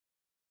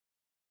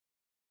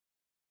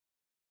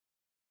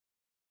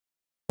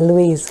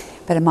Louise.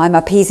 Better mind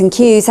my P's and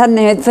Q's, hadn't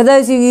it? For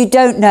those of you who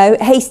don't know,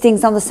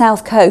 Hastings on the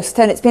south coast,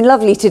 and it's been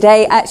lovely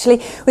today, actually,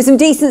 with some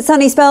decent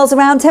sunny spells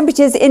around,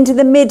 temperatures into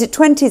the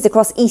mid-20s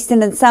across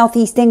eastern and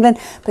southeast England.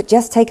 But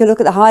just take a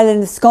look at the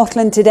Highland of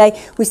Scotland today.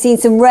 We've seen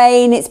some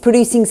rain, it's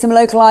producing some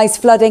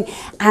localised flooding,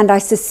 and I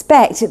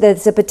suspect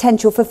there's a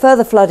potential for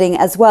further flooding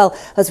as well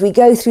as we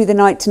go through the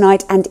night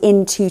tonight and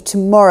into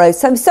tomorrow.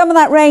 So some of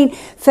that rain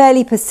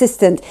fairly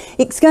persistent.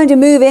 It's going to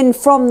move in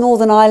from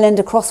Northern Ireland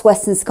across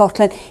western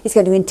Scotland. It's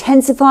going to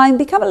intensify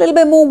and become a little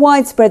bit more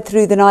widespread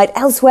through the night.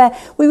 Elsewhere,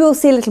 we will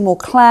see a little more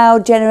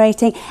cloud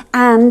generating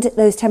and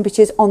those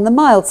temperatures on the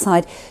mild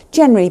side,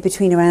 generally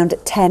between around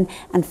 10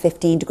 and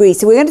 15 degrees.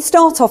 So we're going to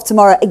start off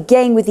tomorrow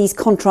again with these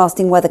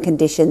contrasting weather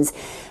conditions.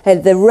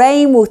 The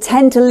rain will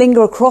tend to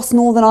linger across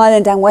Northern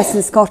Ireland and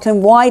western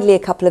Scotland, widely a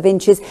couple of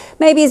inches,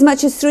 maybe as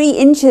much as 3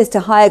 inches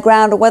to higher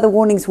ground, and weather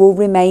warnings will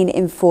remain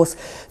in force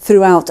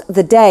throughout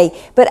the day.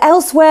 But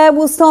elsewhere,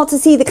 we'll start to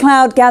see the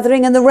cloud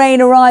gathering and the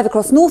rain arrive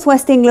across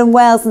northwest England,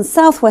 Wales and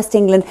southwest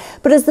England.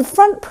 But as the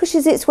front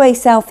pushes its way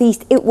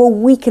southeast, it will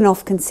weaken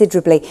off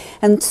considerably.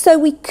 And so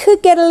we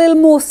could get a little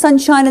more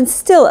sunshine and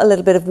still a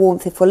little bit of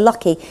warmth if we're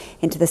lucky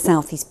into the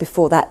southeast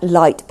before that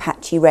light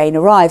patchy rain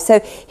arrives. So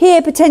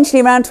here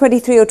potentially around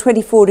 23 or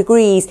 24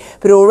 degrees,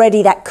 but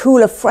already that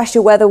cooler,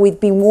 fresher weather we've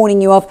been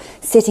warning you of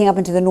sitting up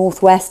into the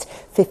northwest,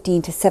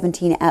 15 to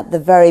 17 at the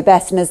very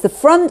best. And as the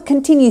front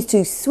continues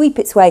to sweep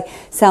its way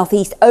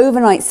southeast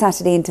overnight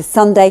Saturday into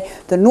Sunday,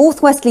 the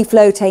northwesterly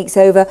flow takes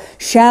over.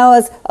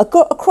 Showers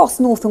across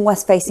north and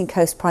west facing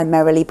coast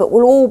primarily, but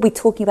we'll all be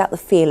talking about the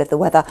feel of the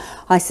weather,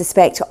 I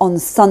suspect, on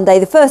Sunday,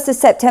 the 1st of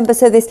September.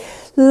 So this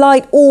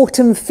light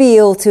autumn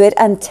feel to it,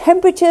 and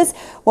temperatures,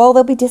 well,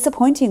 they'll be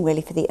disappointing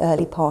really for the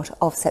early part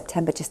of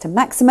September. Just a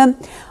maximum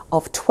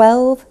of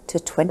 12 to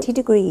 20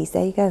 degrees.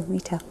 There you go,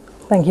 Rita.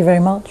 Thank you very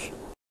much.